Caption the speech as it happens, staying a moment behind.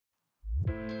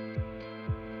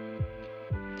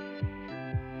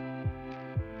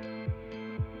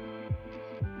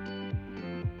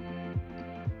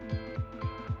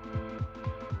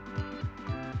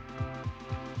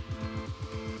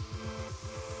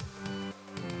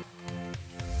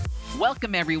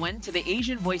Welcome, everyone, to the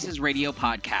Asian Voices Radio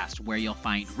podcast, where you'll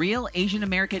find real Asian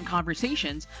American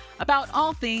conversations about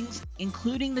all things,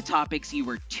 including the topics you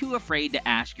were too afraid to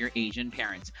ask your Asian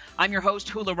parents. I'm your host,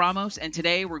 Hula Ramos, and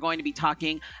today we're going to be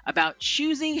talking about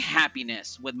choosing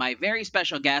happiness with my very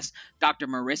special guest, Dr.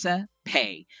 Marissa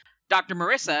Pei. Dr.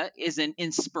 Marissa is an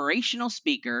inspirational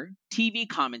speaker, TV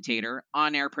commentator,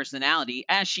 on air personality,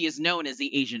 as she is known as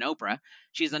the Asian Oprah.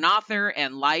 She's an author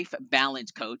and life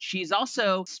balance coach. She's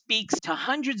also speaks to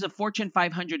hundreds of Fortune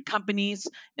 500 companies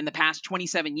in the past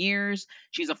 27 years.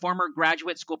 She's a former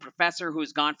graduate school professor who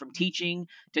has gone from teaching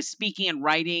to speaking and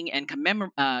writing and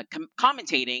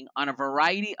commentating on a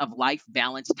variety of life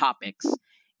balance topics.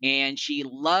 And she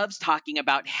loves talking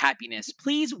about happiness.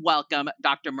 Please welcome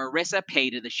Dr. Marissa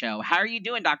Pei to the show. How are you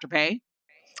doing, Dr. Pei?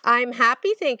 I'm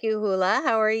happy, thank you, Hula.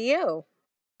 How are you?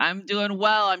 I'm doing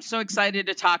well. I'm so excited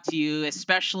to talk to you,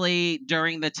 especially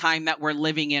during the time that we're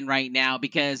living in right now,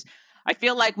 because I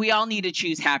feel like we all need to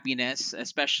choose happiness,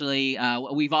 especially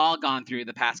what we've all gone through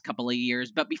the past couple of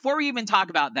years. But before we even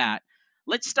talk about that,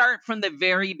 let's start from the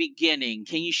very beginning.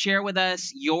 Can you share with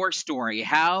us your story?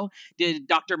 How did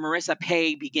Dr. Marissa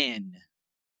Pei begin?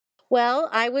 Well,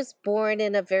 I was born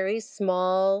in a very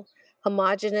small,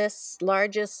 homogenous,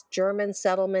 largest German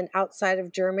settlement outside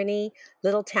of Germany,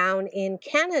 little town in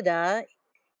Canada,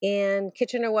 in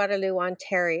Kitchener Waterloo,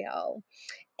 Ontario.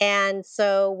 And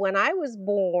so when I was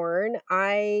born,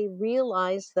 I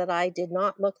realized that I did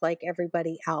not look like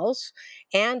everybody else.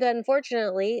 And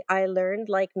unfortunately, I learned,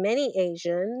 like many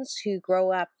Asians who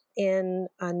grow up in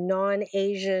a non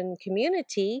Asian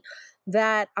community,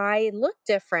 that I look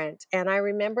different. And I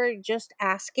remember just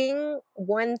asking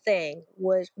one thing,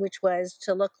 which was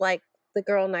to look like the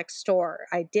girl next door.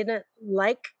 I didn't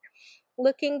like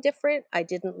looking different. I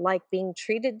didn't like being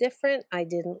treated different. I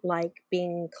didn't like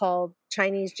being called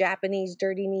Chinese, Japanese,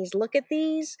 dirty knees, look at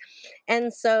these.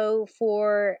 And so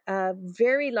for a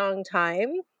very long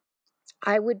time,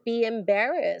 I would be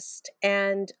embarrassed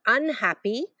and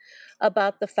unhappy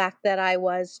about the fact that I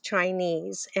was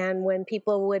Chinese. And when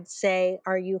people would say,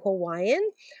 "Are you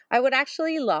Hawaiian?" I would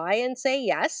actually lie and say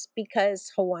yes,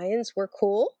 because Hawaiians were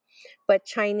cool. But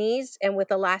Chinese, and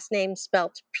with a last name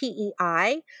spelt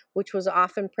Pei, which was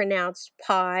often pronounced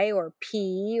pie or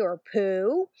pea or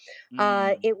poo,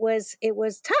 Mm, it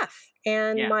was tough.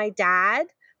 And yeah.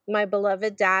 my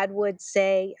beloved dad, would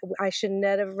say I should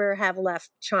never have left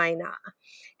China.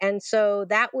 And so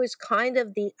that was kind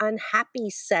of the unhappy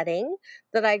setting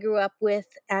that I grew up with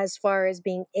as far as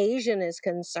being Asian is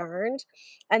concerned.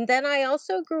 And then I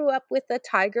also grew up with a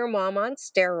tiger mom on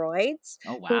steroids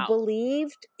Oh, who wow.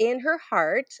 believed in her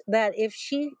heart that if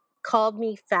she called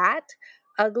me fat,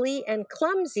 ugly, and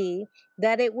clumsy,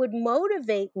 that it would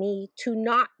motivate me to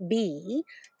not be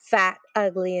fat,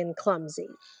 ugly, and clumsy.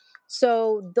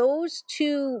 So those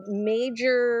two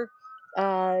major,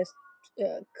 uh,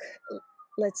 uh,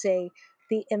 let's say,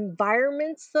 the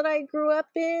environments that I grew up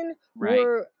in Right.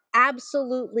 were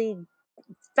absolutely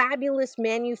fabulous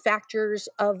manufacturers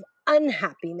of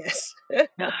unhappiness.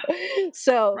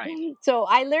 so Right. so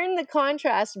I learned the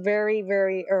contrast very,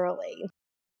 very early.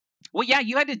 Well, yeah,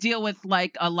 you had to deal with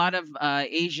like a lot of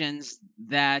Asians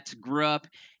that grew up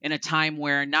in a time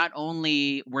where not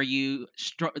only were you,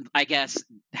 I guess,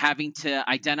 having to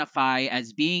identify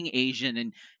as being Asian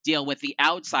and deal with the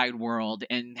outside world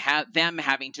and have them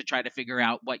having to try to figure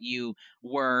out what you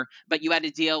were, but you had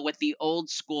to deal with the old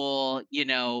school,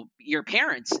 your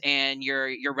parents and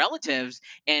your relatives,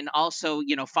 and also,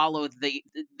 follow the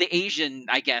Asian,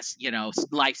 I guess,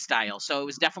 lifestyle. So it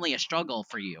was definitely a struggle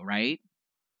for you, right?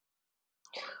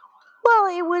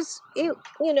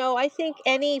 Well, I think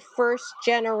any first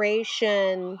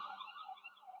generation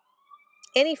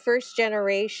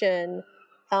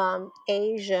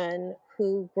Asian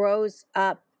who grows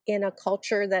up in a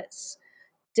culture that's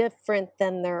different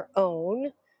than their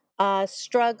own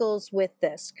struggles with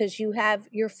this, because you have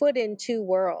your foot in two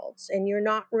worlds and you're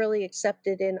not really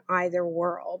accepted in either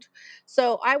world.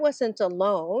 So I wasn't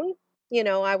alone.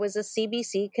 I was a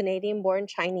CBC, Canadian born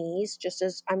Chinese, just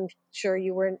as I'm sure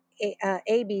you were an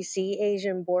ABC,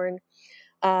 Asian born.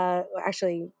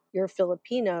 Actually, you're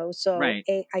Filipino, so Right.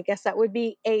 I guess that would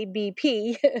be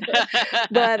ABP.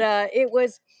 But it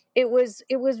was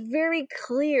very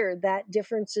clear that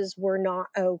differences were not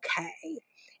okay,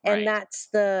 and Right. that's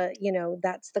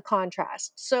the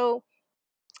contrast. So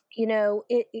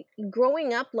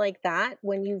growing up like that,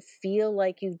 when you feel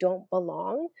like you don't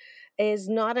belong, is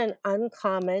not an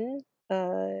uncommon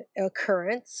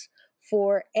occurrence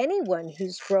for anyone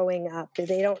who's growing up.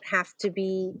 They don't have to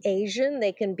be Asian,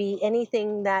 they can be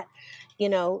anything that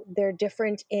they're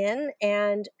different in.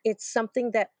 And it's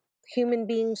something that human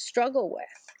beings struggle with.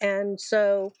 And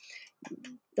so,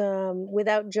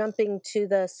 without jumping to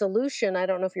the solution, I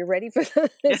don't know if you're ready for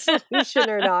the solution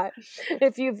or not.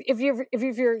 If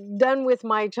you're done with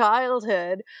my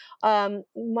childhood,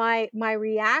 my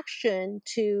reaction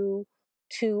to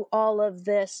all of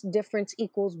this difference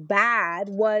equals bad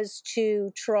was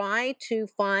to try to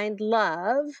find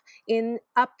love in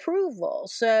approval.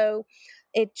 So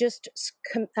it just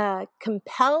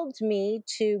compelled me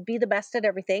to be the best at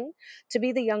everything, to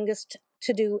be the youngest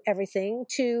to do everything,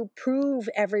 to prove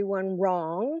everyone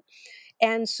wrong.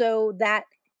 And so that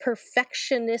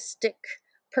perfectionistic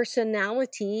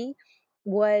personality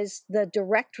was the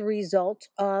direct result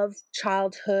of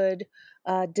childhood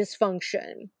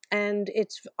dysfunction. And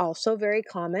it's also very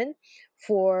common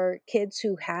for kids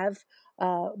who have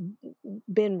uh,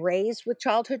 been raised with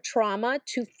childhood trauma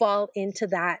to fall into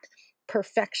that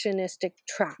perfectionistic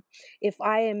trap. If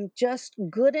I am just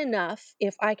good enough,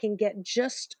 if I can get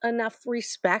just enough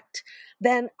respect,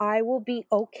 then I will be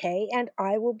okay and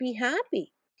I will be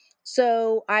happy.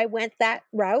 So I went that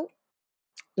route,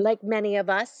 like many of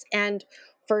us, and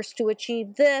first to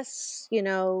achieve this,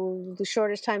 the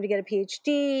shortest time to get a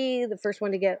PhD, the first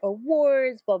one to get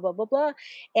awards, blah, blah, blah, blah.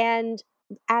 And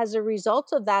as a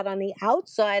result of that, on the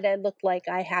outside, I looked like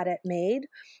I had it made.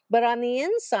 But on the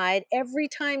inside, every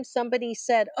time somebody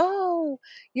said, "Oh,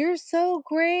 you're so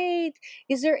great.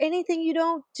 Is there anything you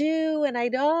don't do?" And I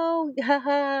don't,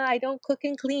 haha, I don't cook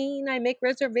and clean. I make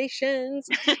reservations.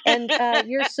 And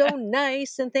you're so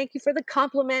nice. And thank you for the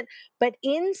compliment. But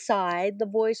inside, the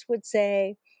voice would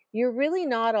say, "You're really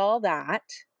not all that.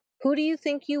 Who do you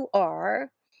think you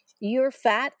are? You're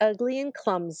fat, ugly, and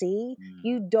clumsy.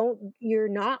 You're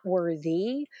not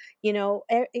worthy."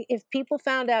 If people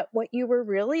found out what you were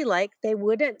really like, they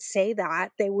wouldn't say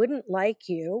that. They wouldn't like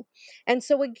you. And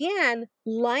so, again,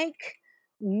 like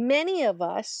many of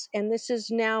us, and this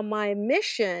is now my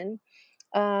mission,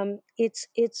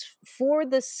 it's for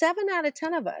the 7 out of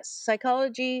 10 of us.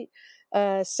 Psychology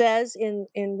says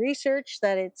in research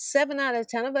that it's 7 out of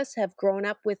 10 of us have grown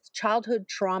up with childhood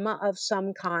trauma of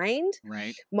some kind.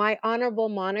 Right. My honorable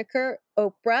moniker,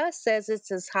 Oprah, says it's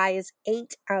as high as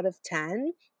 8 out of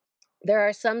 10. There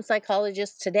are some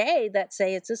psychologists today that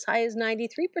say it's as high as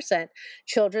 93%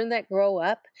 children that grow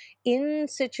up in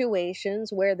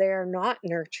situations where they are not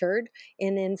nurtured,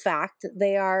 and in fact,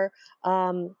 they are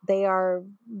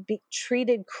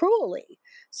treated cruelly.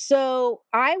 So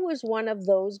I was one of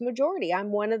those majority.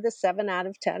 I'm one of the 7 out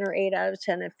of 10 or 8 out of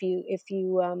 10 if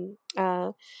you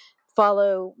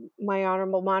follow my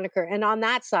honorable moniker. And on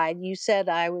that side, you said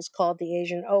I was called the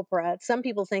Asian Oprah. Some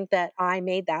people think that I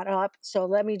made that up. So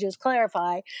let me just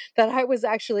clarify that I was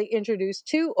actually introduced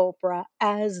to Oprah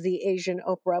as the Asian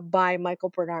Oprah by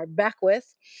Michael Bernard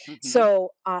Beckwith. Mm-hmm.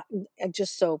 So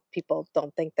just so people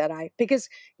don't think that because,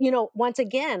 once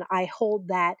again, I hold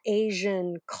that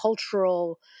Asian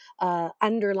cultural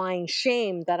underlying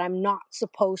shame that I'm not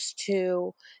supposed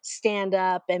to stand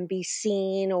up and be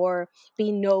seen or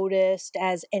be noticed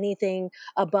as anything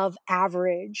above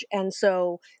average. And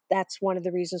so that's one of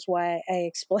the reasons why I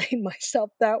explain myself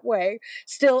that way.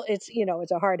 Still, it's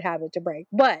a hard habit to break.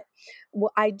 But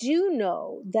I do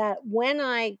know that when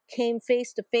I came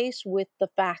face to face with the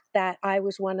fact that I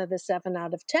was one of the 7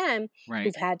 out of 10 Right.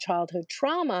 who've had childhood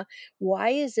trauma, why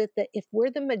is it that if we're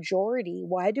the majority,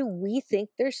 why do we think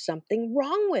there's something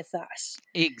wrong with us?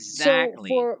 So Exactly.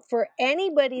 for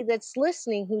anybody that's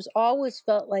listening who's always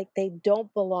felt like they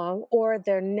don't belong, or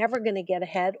they're never going to get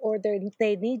ahead, or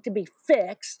they need to be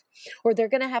fixed, or they're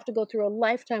going to have to go through a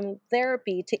lifetime of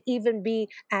therapy to even be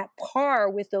at par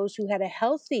with those who had a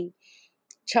healthy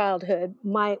childhood,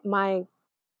 my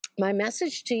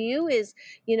message to you is,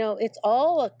 it's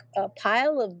all a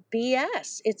pile of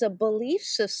BS. It's a belief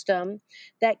system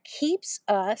that keeps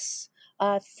us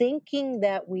thinking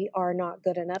that we are not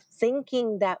good enough,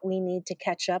 thinking that we need to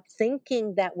catch up,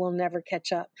 thinking that we'll never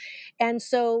catch up. And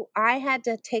so I had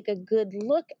to take a good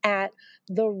look at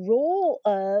the role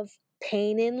of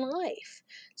pain in life.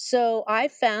 So I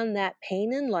found that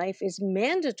pain in life is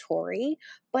mandatory,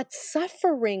 but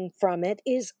suffering from it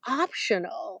is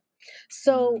optional.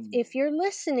 So Mm. if you're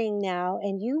listening now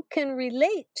and you can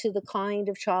relate to the kind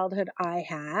of childhood I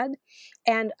had,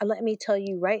 and let me tell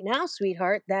you right now,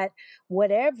 sweetheart, that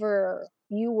whatever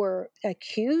you were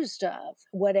accused of,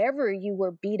 whatever you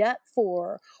were beat up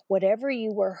for, whatever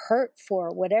you were hurt for,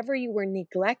 whatever you were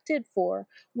neglected for,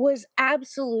 was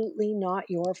absolutely not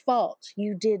your fault.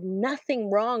 You did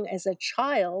nothing wrong as a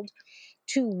child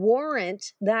to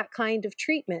warrant that kind of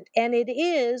treatment. And it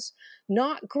is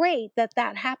not great that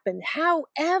that happened.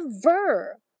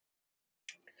 However,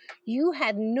 You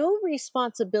had no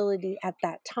responsibility at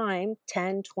that time,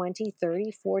 10, 20,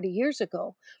 30, 40 years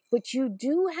ago, but you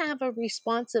do have a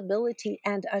responsibility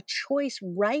and a choice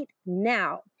right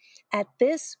now at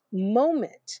this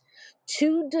moment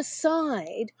to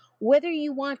decide whether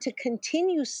you want to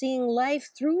continue seeing life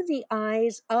through the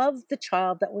eyes of the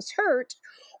child that was hurt,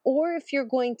 or if you're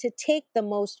going to take the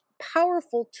most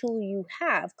powerful tool you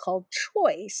have called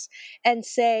choice and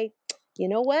say, you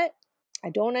know what? I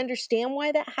don't understand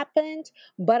why that happened,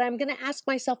 but I'm going to ask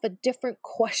myself a different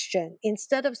question.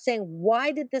 Instead of saying,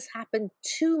 why did this happen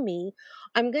to me?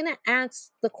 I'm going to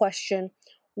ask the question,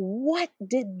 what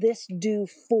did this do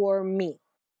for me?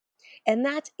 And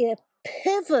that's a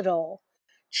pivotal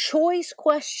choice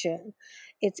question.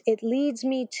 It leads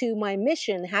me to my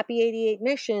mission, Happy 88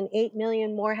 mission, 88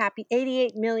 million more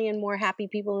happy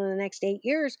people in the next 8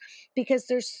 years, because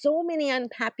there's so many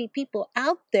unhappy people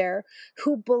out there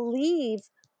who believe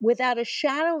without a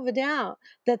shadow of a doubt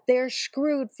that they're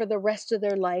screwed for the rest of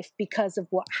their life because of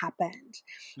what happened.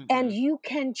 And you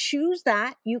can choose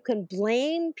that. You can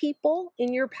blame people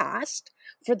in your past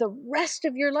for the rest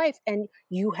of your life, and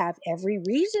you have every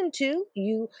reason to.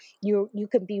 You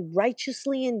can be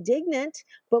righteously indignant,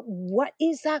 but what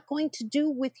is that going to do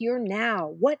with your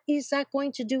now? What is that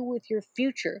going to do with your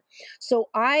future? So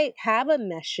I have a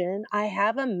mission, I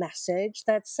have a message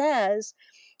that says,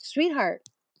 sweetheart,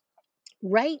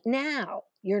 right now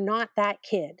you're not that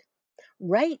kid.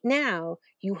 Right now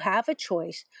you have a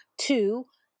choice to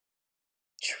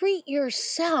treat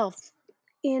yourself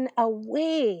in a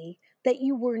way that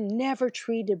you were never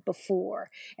treated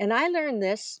before. And I learned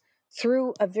this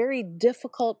through a very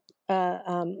difficult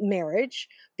marriage,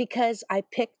 because I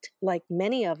picked, like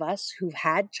many of us who've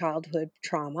had childhood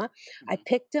trauma, I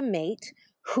picked a mate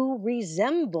who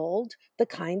resembled the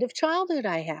kind of childhood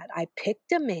I had. I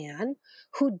picked a man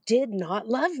who did not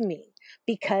love me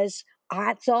because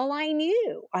that's all I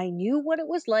knew. I knew what it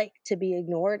was like to be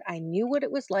ignored. I knew what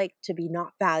it was like to be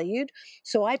not valued.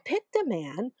 So I picked a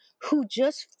man who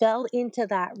just fell into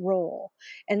that role.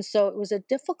 And so it was a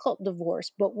difficult divorce.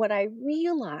 But what I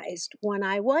realized when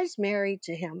I was married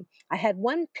to him, I had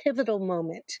one pivotal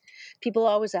moment. People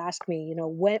always ask me,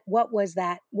 what was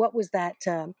that? What was that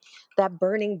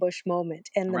burning bush moment?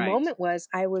 And the Right. moment was,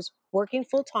 I was working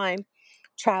full time,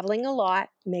 traveling a lot,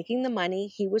 making the money.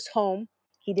 He was home.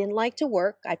 He didn't like to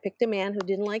work. I picked a man who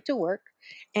didn't like to work.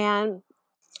 And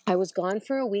I was gone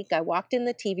for a week. I walked in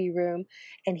the TV room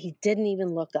and he didn't even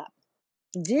look up.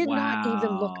 Did not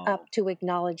even look Wow. up to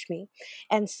acknowledge me.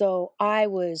 And so I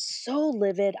was so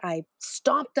livid. I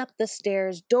stomped up the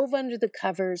stairs, dove under the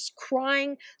covers,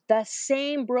 crying the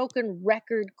same broken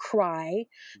record cry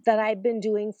that I'd been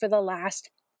doing for the last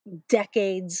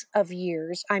decades of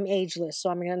years. I'm ageless,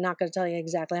 so I'm not going to tell you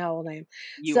exactly how old I am.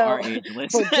 You So are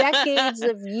ageless. for decades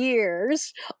of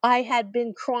years, I had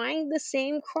been crying the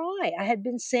same cry. I had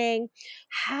been saying,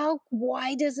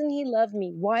 why doesn't he love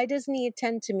me? Why doesn't he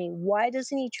attend to me? Why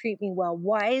doesn't he treat me well?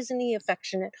 Why isn't he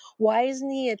affectionate? Why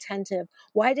isn't he attentive?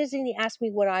 Why doesn't he ask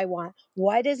me what I want?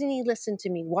 Why doesn't he listen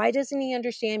to me? Why doesn't he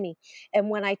understand me?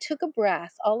 And when I took a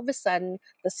breath, all of a sudden,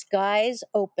 the skies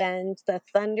opened, the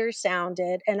thunder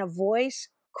sounded, and a voice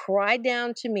cried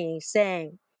down to me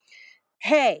saying,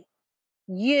 hey,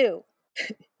 you,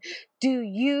 do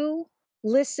you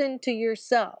listen to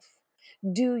yourself?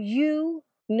 Do you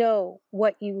know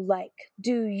what you like?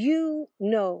 Do you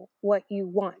know what you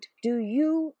want? Do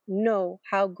you know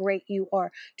how great you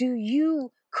are? Do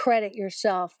you credit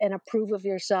yourself and approve of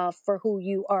yourself for who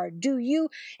you are? Do you?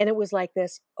 And it was like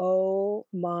this, oh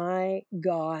my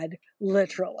God,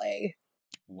 literally.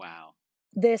 Wow.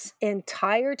 This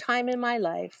entire time in my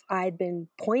life, I'd been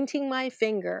pointing my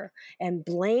finger and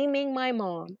blaming my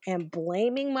mom and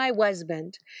blaming my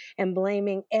husband and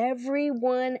blaming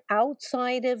everyone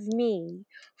outside of me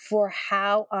for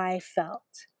how I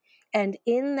felt. And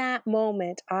in that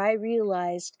moment, I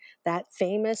realized that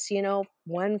famous,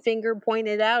 one finger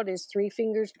pointed out is three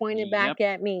fingers pointed Yep. back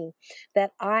at me,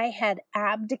 that I had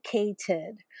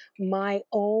abdicated my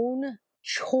own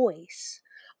choice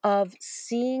of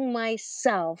seeing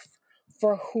myself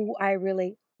for who I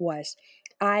really was.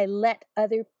 I let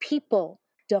other people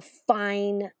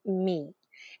define me,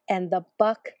 and the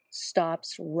buck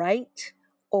stops right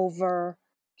over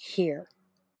here.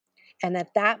 And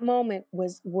at that moment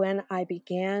was when I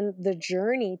began the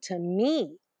journey to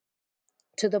me,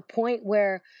 to the point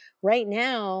where right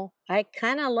now, I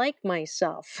kind of like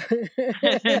myself.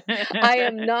 I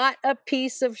am not a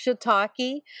piece of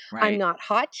shiitake. I'm Right. not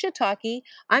hot shiitake.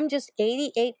 I'm just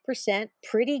 88%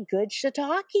 pretty good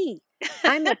shiitake.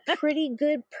 I'm a pretty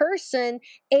good person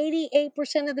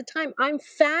 88% of the time. I'm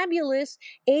fabulous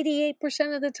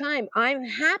 88% of the time. I'm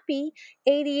happy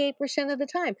 88% of the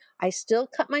time. I still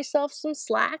cut myself some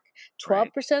slack.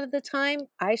 Right. 12% of the time,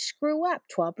 I screw up.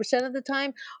 12% of the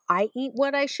time, I eat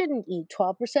what I shouldn't eat.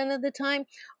 12% of the time,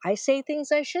 I say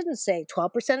things I shouldn't say.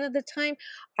 12% of the time,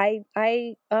 I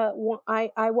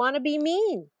want to be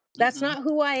mean. That's Hmm. not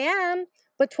who I am.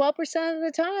 But 12% of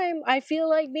the time, I feel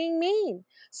like being mean.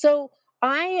 So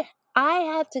I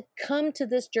had to come to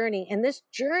this journey, and this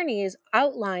journey is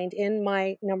outlined in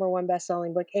my number one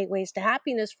best-selling book, 8 Ways to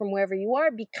Happiness from Wherever You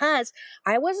Are, because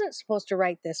I wasn't supposed to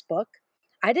write this book.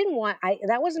 I didn't want I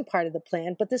that wasn't part of the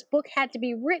plan, but this book had to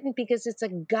be written because it's a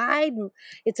guide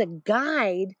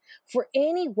for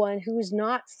anyone who's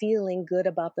not feeling good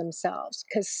about themselves.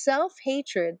 Cuz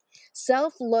self-hatred,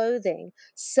 self-loathing,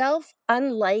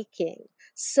 self-unliking,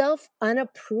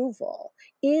 self-unapproval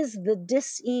is the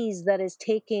dis-ease that is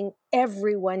taking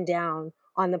everyone down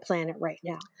on the planet right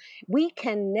now. We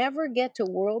can never get to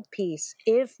world peace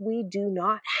if we do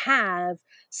not have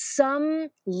some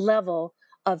level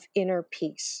of inner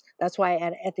peace. That's why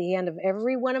at the end of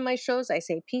every one of my shows, I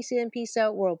say peace in, peace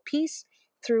out, world peace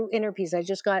through inner peace. I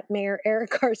just got Mayor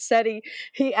Eric Garcetti.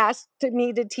 He asked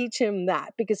me to teach him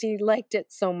that because he liked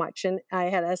it so much. And I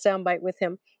had a soundbite with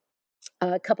him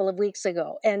a couple of weeks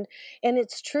ago, and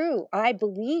it's true. I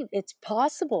believe it's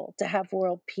possible to have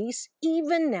world peace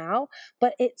even now,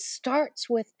 but it starts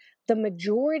with the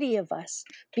majority of us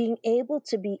being able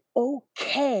to be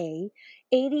okay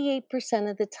 88%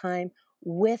 of the time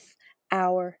with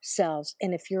ourselves.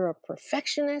 And if you're a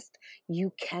perfectionist,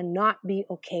 you cannot be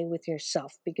okay with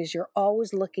yourself because you're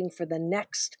always looking for the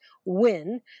next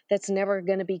win that's never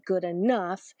going to be good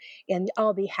enough, and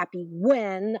I'll be happy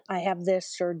when I have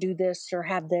this or do this or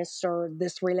have this or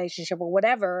this relationship or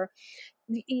whatever.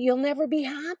 You'll never be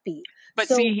happy. But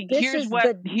So see, this is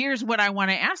the here's what I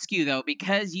want to ask you though,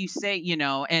 because you say,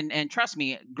 and trust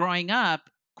me, growing up,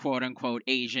 quote unquote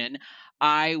Asian,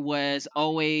 I was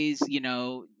always,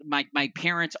 my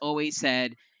parents always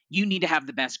said, you need to have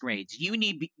the best grades. You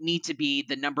need to be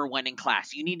the number one in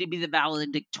class. You need to be the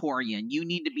valedictorian. You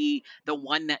need to be the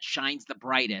one that shines the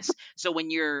brightest. So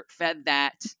when you're fed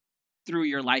that through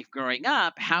your life growing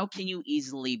up, how can you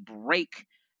easily break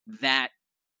that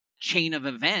chain of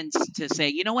events to say,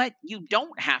 you know what, you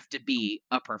don't have to be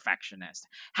a perfectionist?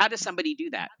 How does somebody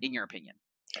do that, in your opinion?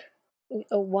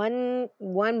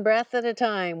 one breath at a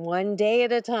time, one day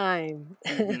at a time.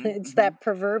 Hmm. It's Hmm. that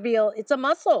proverbial, it's a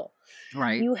muscle.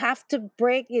 Right. You have to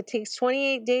break. It takes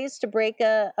 28 days to break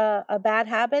a bad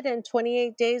habit and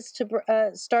 28 days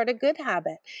to start a good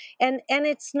habit, and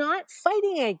it's not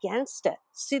fighting against it.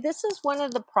 See, this is one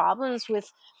of the problems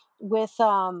with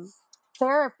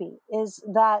therapy is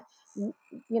that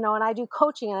and I do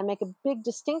coaching, and I make a big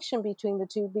distinction between the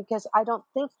two because I don't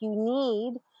think you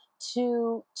need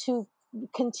to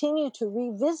continue to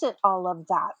revisit all of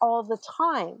that all the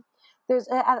time.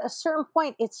 At a certain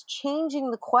point, it's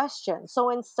changing the question. So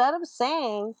instead of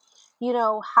saying,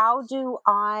 how do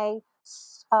I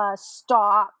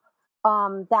stop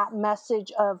that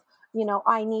message of,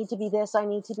 I need to be this, I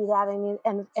need to be that,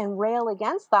 and rail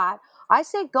against that, I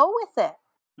say go with it.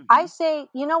 I Hmm. say,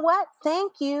 you know what?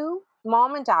 Thank you,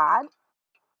 mom and dad,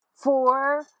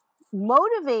 for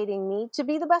motivating me to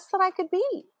be the best that I could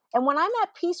be. And when I'm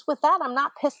at peace with that, I'm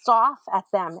not pissed off at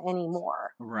them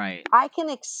anymore. Right. I can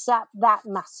accept that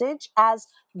message as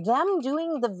them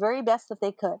doing the very best that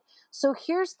they could. So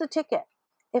here's the ticket.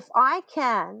 If I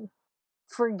can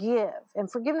forgive,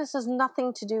 and forgiveness has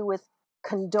nothing to do with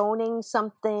condoning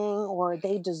something or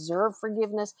they deserve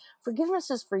forgiveness. Forgiveness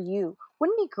is for you.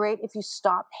 Wouldn't it be great if you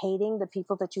stopped hating the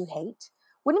people that you hate?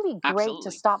 Wouldn't it be great to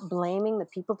Absolutely. stop blaming the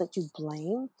people that you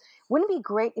blame? Wouldn't it be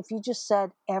great if you just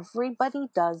said everybody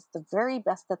does the very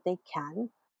best that they can?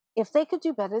 If they could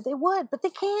do better, they would, but they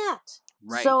can't.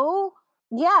 Right. So,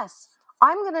 yes,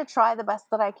 I'm going to try the best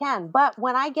that I can. But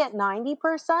when I get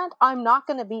 90%, I'm not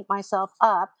going to beat myself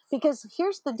up because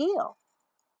here's the deal.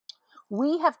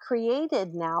 We have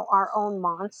created now our own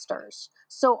monsters.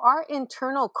 So our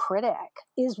internal critic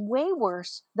is way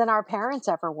worse than our parents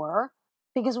ever were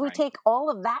because we Right. take all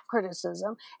of that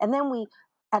criticism and then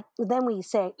we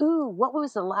say, ooh, what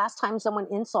was the last time someone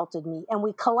insulted me? And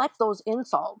we collect those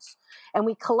insults and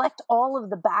we collect all of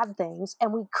the bad things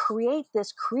and we create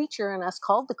this creature in us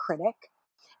called the critic.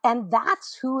 And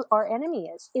that's who our enemy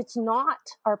is. It's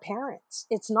not our parents.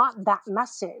 It's not that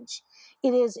message.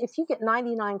 It is, if you get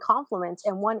 99 compliments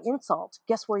and one insult,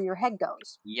 guess where your head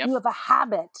goes? Yep. You have a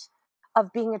habit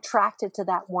of being attracted to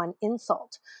that one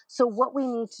insult. So what we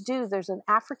need to do, there's an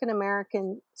African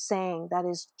American saying that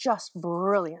is just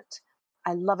brilliant.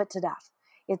 I love it to death.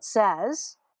 It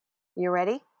says, you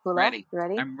ready? Hula? Ready. You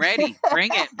ready? I'm ready.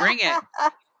 Bring it. Bring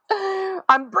it.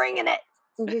 I'm bringing it.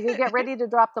 You get ready to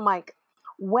drop the mic.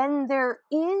 When there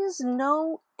is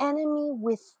no enemy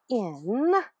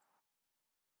within,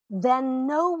 then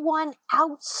no one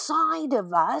outside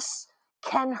of us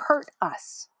can hurt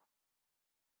us.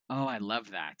 Oh, I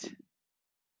love that.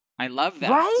 I love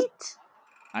that. Right?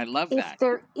 I love If that.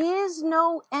 there is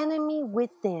no enemy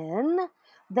within,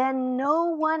 then no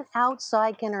one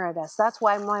outside can hurt us. That's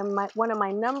why one of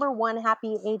my number one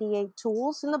Happy 88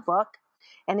 tools in the book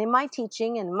and in my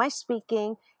teaching and my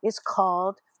speaking is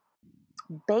called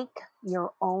Bake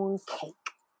Your Own Cake.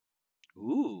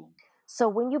 Ooh. So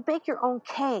when you bake your own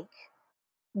cake,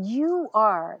 you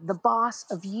are the boss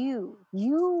of you.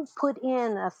 You put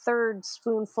in a third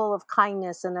spoonful of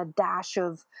kindness and a dash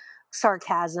of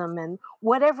sarcasm and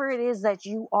whatever it is that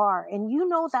you are. And you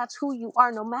know that's who you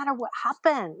are no matter what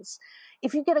happens.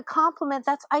 If you get a compliment,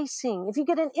 that's icing. If you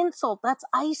get an insult, that's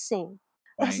icing.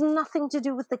 It has nothing to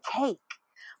do with the cake.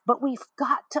 But we've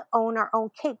got to own our own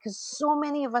cake because so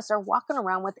many of us are walking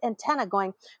around with antenna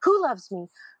going, who loves me?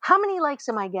 How many likes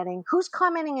am I getting? Who's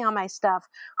commenting on my stuff?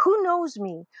 Who knows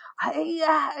me?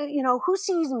 Who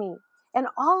sees me? And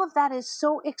all of that is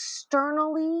so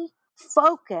externally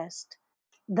focused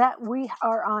that we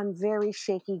are on very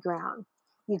shaky ground.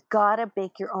 You gotta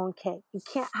bake your own cake. You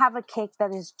can't have a cake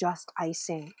that is just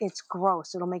icing. It's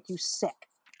gross. It'll make you sick.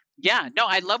 Yeah, no,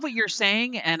 I love what you're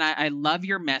saying, and I love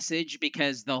your message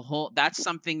because that's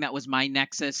something that was my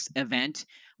Nexus event.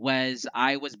 Was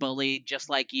I was bullied just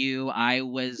like you. I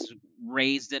was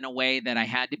raised in a way that I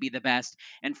had to be the best,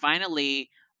 and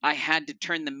finally I had to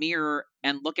turn the mirror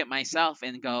and look at myself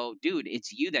and go, dude,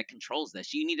 it's you that controls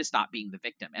this. You need to stop being the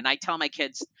victim. And I tell my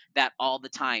kids that all the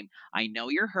time. I know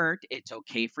you're hurt. It's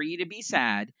okay for you to be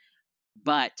sad,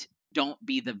 but don't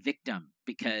be the victim,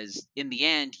 because in the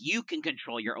end you can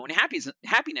control your own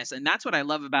happiness. And that's what I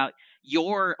love about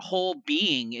your whole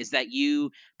being, is that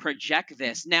you project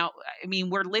this. Now, I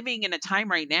mean, we're living in a time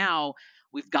right now,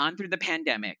 we've gone through the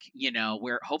pandemic,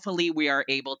 where hopefully we're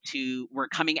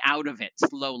coming out of it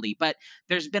slowly, but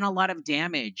there's been a lot of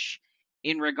damage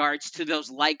in regards to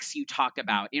those likes you talk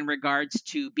about, in regards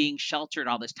to being sheltered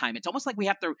all this time. It's almost like we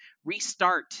have to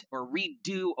restart or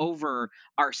redo over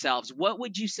ourselves. What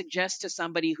would you suggest to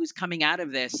somebody who's coming out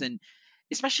of this, and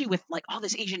especially with like all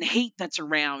this Asian hate that's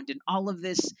around and all of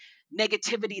this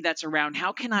negativity that's around?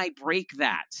 How can I break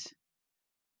that?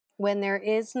 When there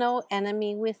is no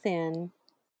enemy within,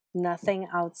 nothing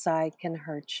outside can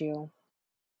hurt you.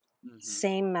 Mm-hmm.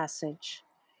 Same message.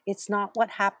 It's not what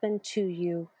happened to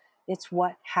you, it's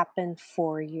what happened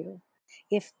for you.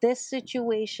 If this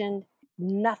situation,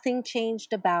 nothing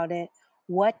changed about it,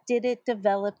 what did it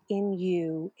develop in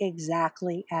you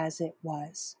exactly as it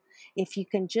was? If you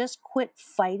can just quit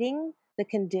fighting the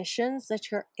conditions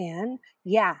that you're in,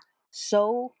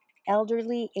 so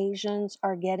elderly Asians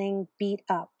are getting beat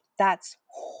up. That's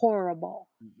horrible.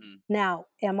 Mm-hmm. Now,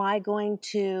 am I going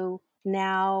to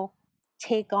now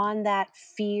take on that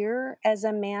fear as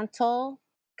a mantle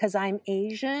because I'm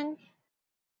Asian?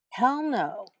 Hell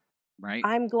no. Right.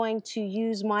 I'm going to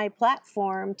use my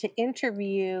platform to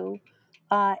interview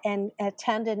and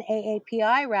attend an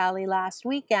AAPI rally last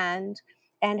weekend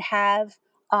and have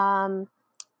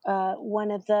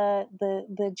one of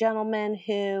the gentlemen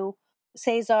who,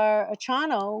 Cesar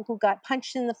Achano, who got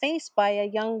punched in the face by a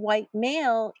young white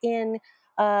male in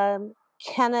Don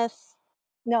Kanabe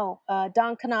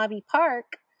Park.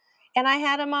 And I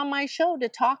had him on my show to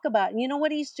talk about, you know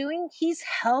what he's doing? He's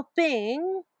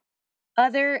helping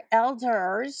other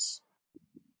elders.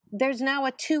 There's now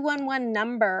a 211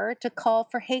 number to call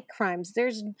for hate crimes.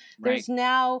 There's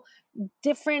now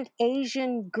different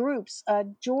Asian groups.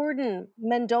 Jordan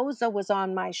Mendoza was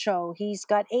on my show. He's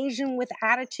got Asian with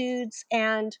Attitudes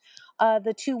and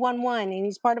the 211, and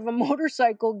he's part of a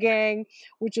motorcycle gang,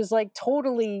 which is like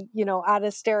totally, out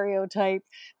of stereotype.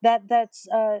 That's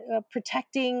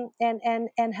protecting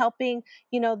and helping,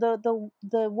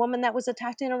 the woman that was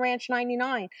attacked in a Ranch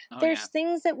 99. There's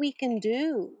things that we can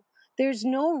do. There's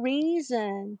no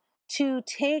reason to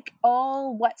take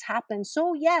all what's happened.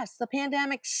 So yes, the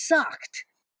pandemic sucked.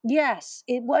 Yes,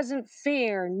 it wasn't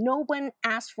fair. No one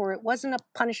asked for it. It wasn't a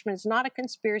punishment. It's not a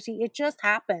conspiracy. It just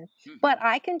happened. Mm-hmm. But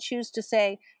I can choose to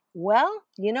say, well,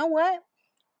 you know what?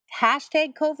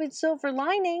 hashtag COVID silver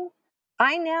lining.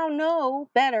 I now know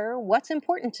better what's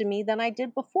important to me than I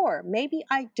did before. Maybe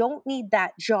I don't need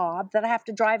that job that I have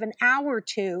to drive an hour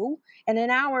to and an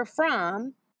hour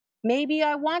from. Maybe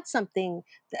I want something,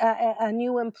 a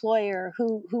new employer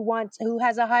who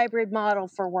has a hybrid model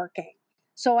for working,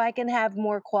 so I can have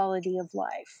more quality of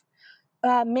life.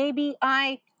 Maybe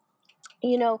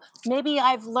maybe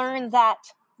I've learned that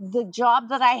the job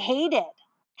that I hated,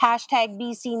 hashtag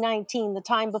BC19, the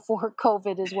time before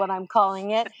COVID is what I'm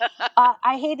calling it.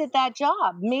 I hated that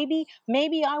job. Maybe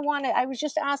I was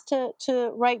just asked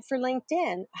to write for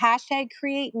LinkedIn, hashtag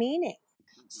create meaning.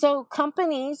 So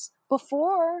companies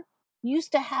before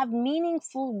used to have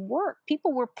meaningful work.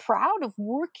 People were proud of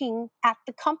working at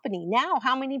the company. Now,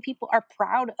 how many people are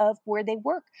proud of where they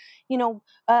work?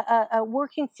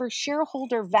 Working for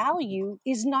shareholder value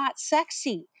is not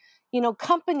sexy.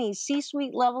 Companies,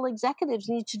 C-suite level executives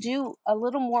need to do a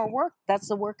little more work. That's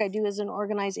the work I do as an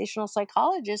organizational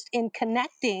psychologist in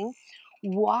connecting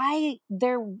why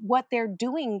what they're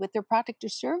doing with their product or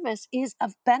service is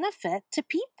of benefit to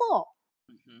people.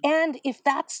 Mm-hmm. And if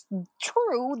that's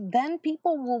true, then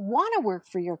people will want to work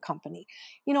for your company.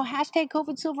 Hashtag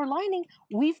COVID silver lining.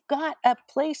 We've got a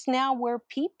place now where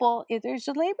there's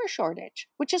a labor shortage,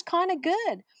 which is kind of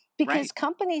good because Right.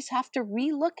 companies have to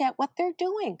relook at what they're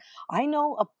doing. I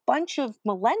know a bunch of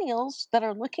millennials that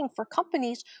are looking for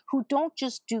companies who don't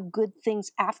just do good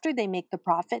things after they make the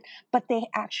profit, but they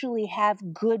actually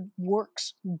have good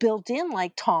works built in,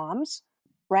 like Tom's,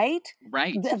 right?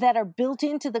 Right. That are built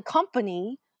into the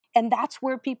company, and that's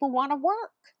where people want to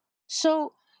work.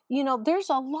 So, there's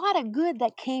a lot of good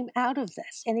that came out of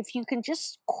this. And if you can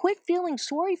just quit feeling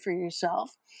sorry for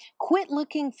yourself, quit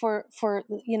looking for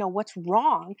what's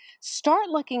wrong, start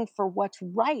looking for what's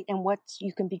right and what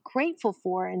you can be grateful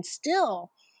for, and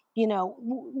still,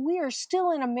 we are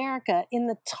still in America in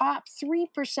the top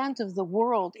 3% of the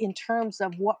world in terms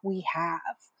of what we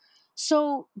have.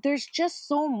 So there's just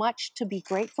so much to be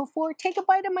grateful for. Take a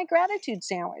bite of my gratitude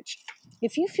sandwich.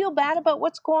 If you feel bad about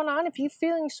what's going on, if you're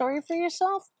feeling sorry for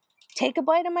yourself, take a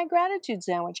bite of my gratitude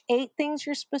sandwich. 8 things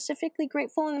you're specifically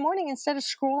grateful in the morning instead of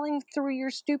scrolling through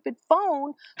your stupid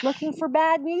phone looking for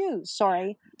bad news.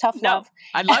 Sorry, tough No, love.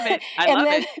 I love it. I and love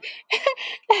then,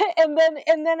 it.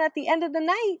 and then at the end of the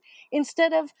night,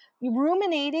 instead of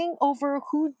ruminating over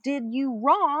who did you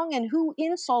wrong and who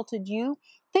insulted you,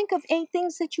 think of 8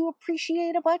 things that you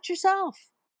appreciate about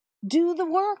yourself. Do the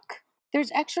work.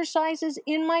 There's exercises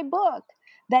in my book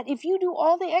that if you do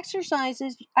all the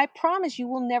exercises, I promise you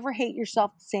will never hate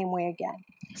yourself the same way again.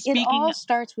 It Speaking all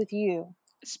starts with you.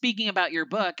 speaking about your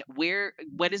book,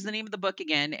 what is the name of the book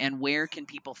again, and where can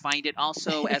people find it?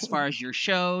 Also, as far as your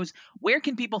shows, where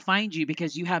can people find you?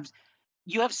 Because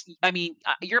I mean,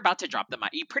 you're about to drop the mic.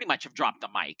 You pretty much have dropped the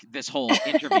mic this whole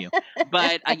interview.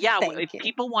 But yeah, if Thank you.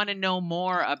 people want to know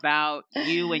more about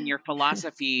you and your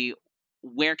philosophy,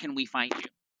 where can we find you?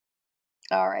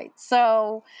 All right.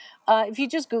 So if you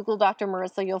just Google Dr.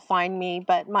 Marissa, you'll find me.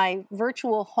 But my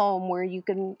virtual home where you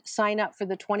can sign up for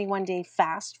the 21-day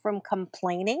fast from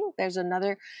complaining, there's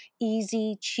another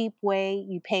easy, cheap way.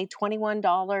 You pay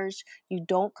 $21. You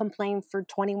don't complain for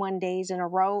 21 days in a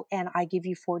row, and I give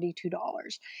you $42.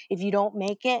 If you don't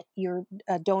make it, you're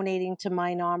donating to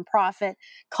my nonprofit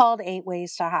called 8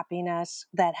 Ways to Happiness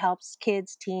that helps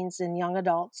kids, teens, and young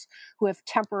adults who have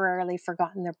temporarily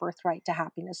forgotten their birthright to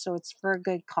happiness. So it's for a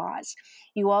good cause.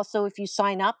 You also, if you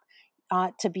sign up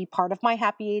to be part of my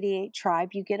Happy 88 tribe,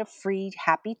 you get a free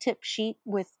happy tip sheet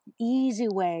with easy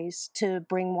ways to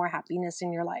bring more happiness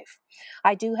in your life.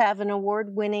 I do have an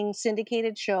award-winning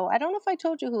syndicated show. I don't know if I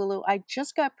told you, Hulu, I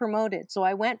just got promoted. So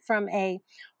I went from a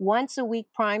once-a-week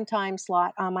primetime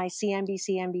slot on my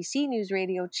CNBC NBC News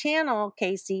Radio channel,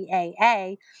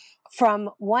 KCAA. From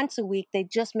once a week, they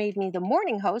just made me the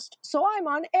morning host. So I'm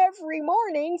on every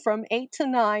morning from 8 to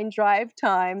 9 drive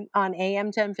time on AM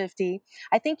 1050.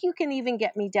 I think you can even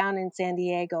get me down in San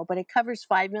Diego, but it covers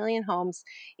 5 million homes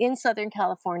in Southern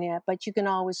California. But you can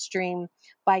always stream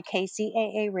by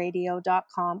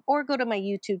kcaaradio.com or go to my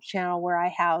YouTube channel where I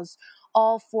house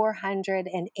all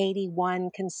 481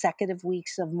 consecutive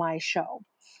weeks of my show.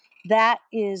 That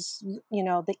is,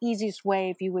 the easiest way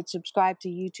if you would subscribe to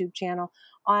YouTube channel.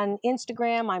 On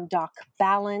Instagram, I'm Doc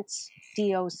Balance,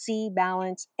 DOC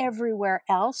Balance. Everywhere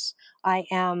else, I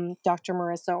am Dr.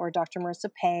 Marissa or Dr. Marissa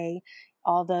Pay,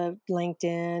 all the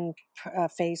LinkedIn,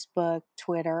 Facebook,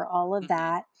 Twitter, all of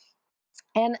that.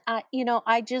 And, I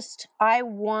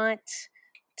want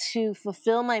to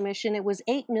fulfill my mission. It was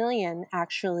 8 million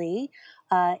actually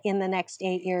in the next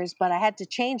 8 years, but I had to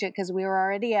change it because we were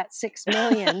already at 6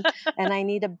 million and I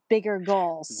need a bigger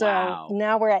goal. So Wow.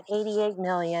 now we're at 88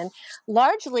 million,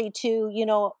 largely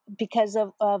because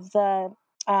of the,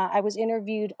 I was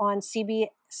interviewed on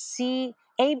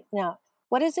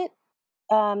what is it?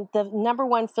 The number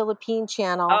one Philippine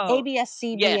channel, Oh, yes,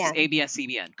 ABS-CBN.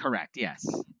 ABS-CBN. Correct. Yes.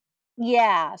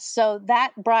 Yeah, so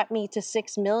that brought me to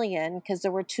 6 million because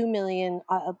there were 2 million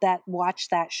that watched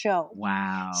that show.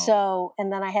 Wow. So,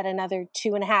 and then I had another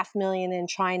 2.5 million in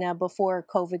China before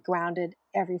COVID grounded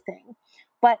everything.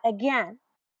 But again,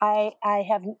 my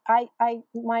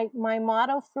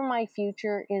motto for my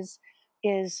future is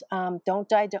don't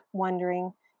die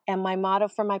wondering, and my motto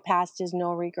for my past is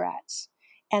no regrets.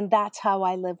 And that's how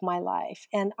I live my life.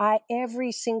 And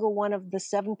every single one of the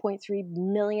 7.3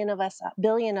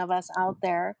 billion of us out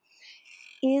there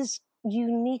is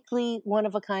uniquely one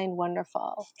of a kind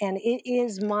wonderful. And it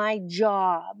is my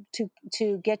job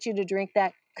to get you to drink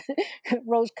that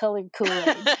rose-colored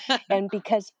Kool-Aid. And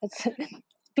because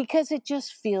it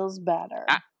just feels better.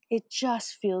 It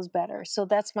just feels better. So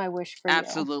that's my wish for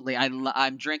Absolutely.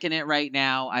 I'm drinking it right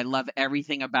now. I love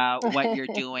everything about what you're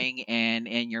doing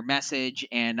and your message.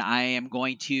 And I am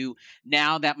going to,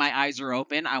 now that my eyes are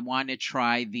open, I want to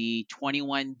try the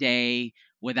 21-day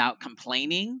without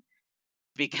complaining,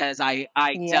 because I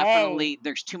Yay. definitely,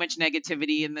 there's too much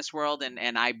negativity in this world,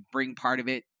 and I bring part of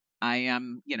it. I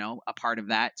am, a part of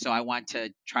that. So I want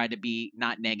to try to be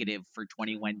not negative for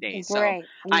 21 days. Great.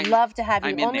 So We'd love to have you.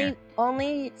 I'm in there.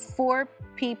 Only 4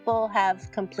 people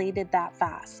have completed that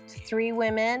fast. 3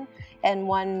 women and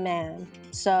 1 man.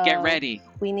 So get ready.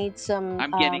 We need some.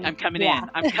 I'm coming in.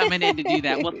 I'm coming in to do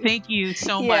that. Well, thank you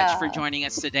so much for joining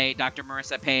us today, Dr.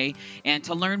 Marissa Pei. And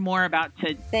to learn more about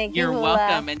you're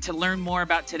welcome. And to learn more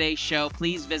about today's show,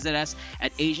 please visit us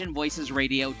at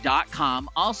AsianVoicesRadio.com.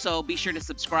 Also, be sure to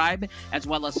subscribe as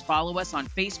well as follow us on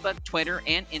Facebook, Twitter,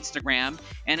 and Instagram.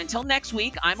 And until next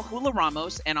week, I'm Hula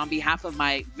Ramos, and on behalf of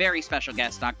my very special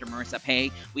guest, Dr. Marissa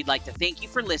Pei, we'd like to thank you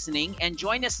for listening, and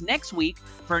join us next week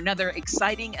for another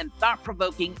exciting and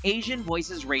thought-provoking Asian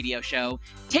Voices radio show.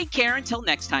 Take care until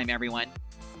next time, everyone.